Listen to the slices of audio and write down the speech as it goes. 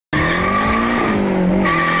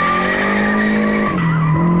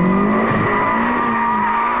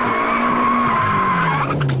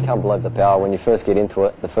believe the power. When you first get into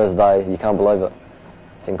it, the first day, you can't believe it.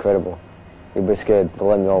 It's incredible. You'd be scared,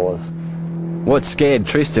 believe me, I was. What scared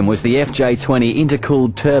Tristan was the FJ20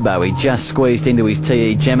 intercooled turbo he just squeezed into his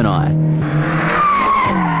TE Gemini.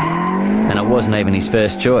 And it wasn't even his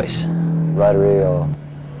first choice. Rotary or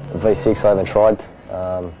V6 I haven't tried.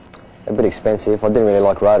 A bit expensive. I didn't really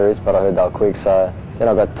like rotaries, but I heard they were quick, so then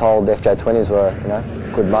I got told the FJ20s were, you know,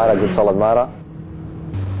 good motor, good solid motor.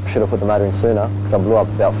 Should have put the motor in sooner, because I blew up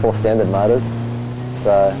about 4 standard motors.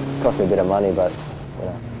 So it cost me a bit of money, but you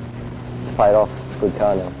know, it's paid off. It's a good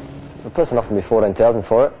car now. The person offered me $14,000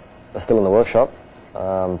 for it. It's still in the workshop,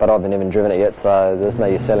 but I haven't even driven it yet, so there's no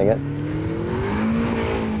use selling it.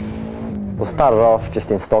 We'll start it off just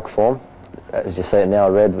in stock form, as you see it now,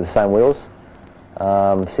 red with the same wheels.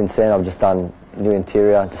 Since then I've just done new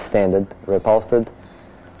interior, just standard, reupholstered,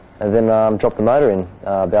 and then dropped the motor in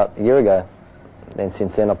about a year ago. Then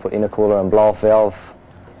since then I put intercooler and blow-off valve,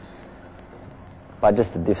 but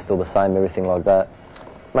just the diff's still the same, everything like that.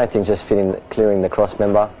 Main thing's just clearing the cross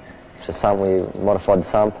member, which is something we modified the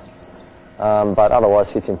sump, but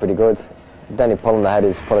otherwise fits in pretty good. The only problem they had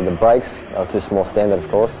is probably the brakes. They were too small standard, of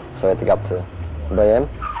course, so we had to go up to BM.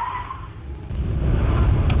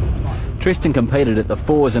 Tristan competed at the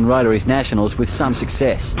Fours and Rotaries Nationals with some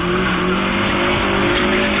success.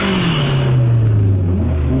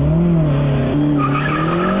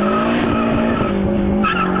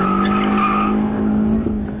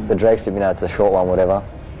 The drag strip, you know, it's a short one, whatever,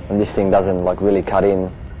 and this thing doesn't like really cut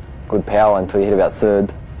in good power until you hit about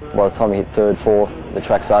third. By the time you hit third, fourth, the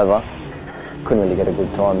track's over. Couldn't really get a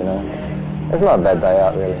good time, you know. It's not a bad day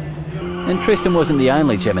out, really. And Tristan wasn't the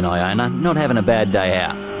only Gemini owner not having a bad day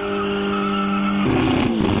out.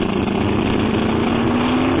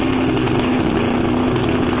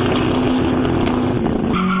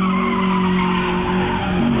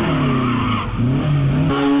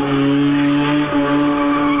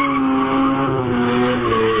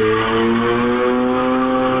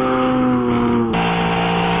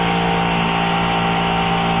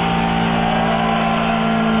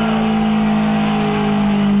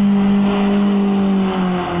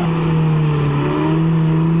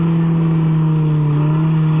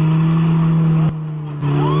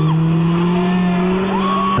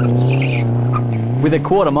 With a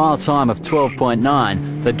quarter-mile time of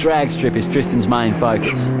 12.9, the drag strip is Tristan's main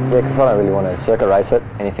focus. Yeah, because I don't really want to circuit race it,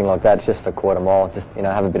 anything like that. It's just for quarter mile, just, you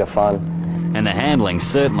know, have a bit of fun. And the handling's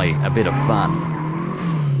certainly a bit of fun.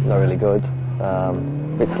 Not really good. A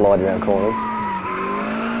bit slidey around corners.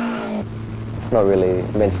 It's not really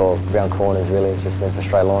meant for round corners, really. It's just meant for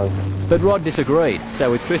straight lines. But Rod disagreed,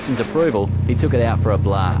 so with Tristan's approval, he took it out for a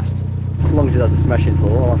blast. As long as it doesn't smash into the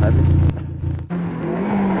wall, I'm happy.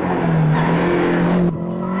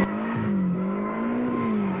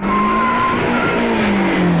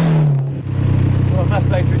 I must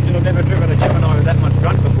say, Tristan, I've never driven a Gemini with that much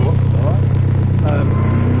grunt before.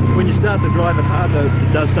 When you start to drive it hard, though,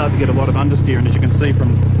 it does start to get a lot of understeer, and as you can see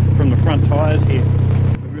from the front tyres here,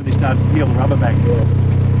 we really start to peel the rubber back.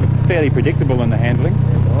 It's fairly predictable in the handling.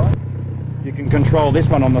 You can control this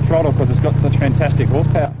one on the throttle because it's got such fantastic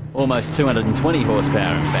horsepower. Almost 220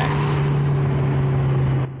 horsepower, in fact.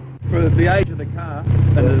 For the age of the car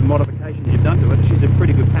and the modifications you've done to it, she's a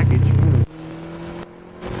pretty good package.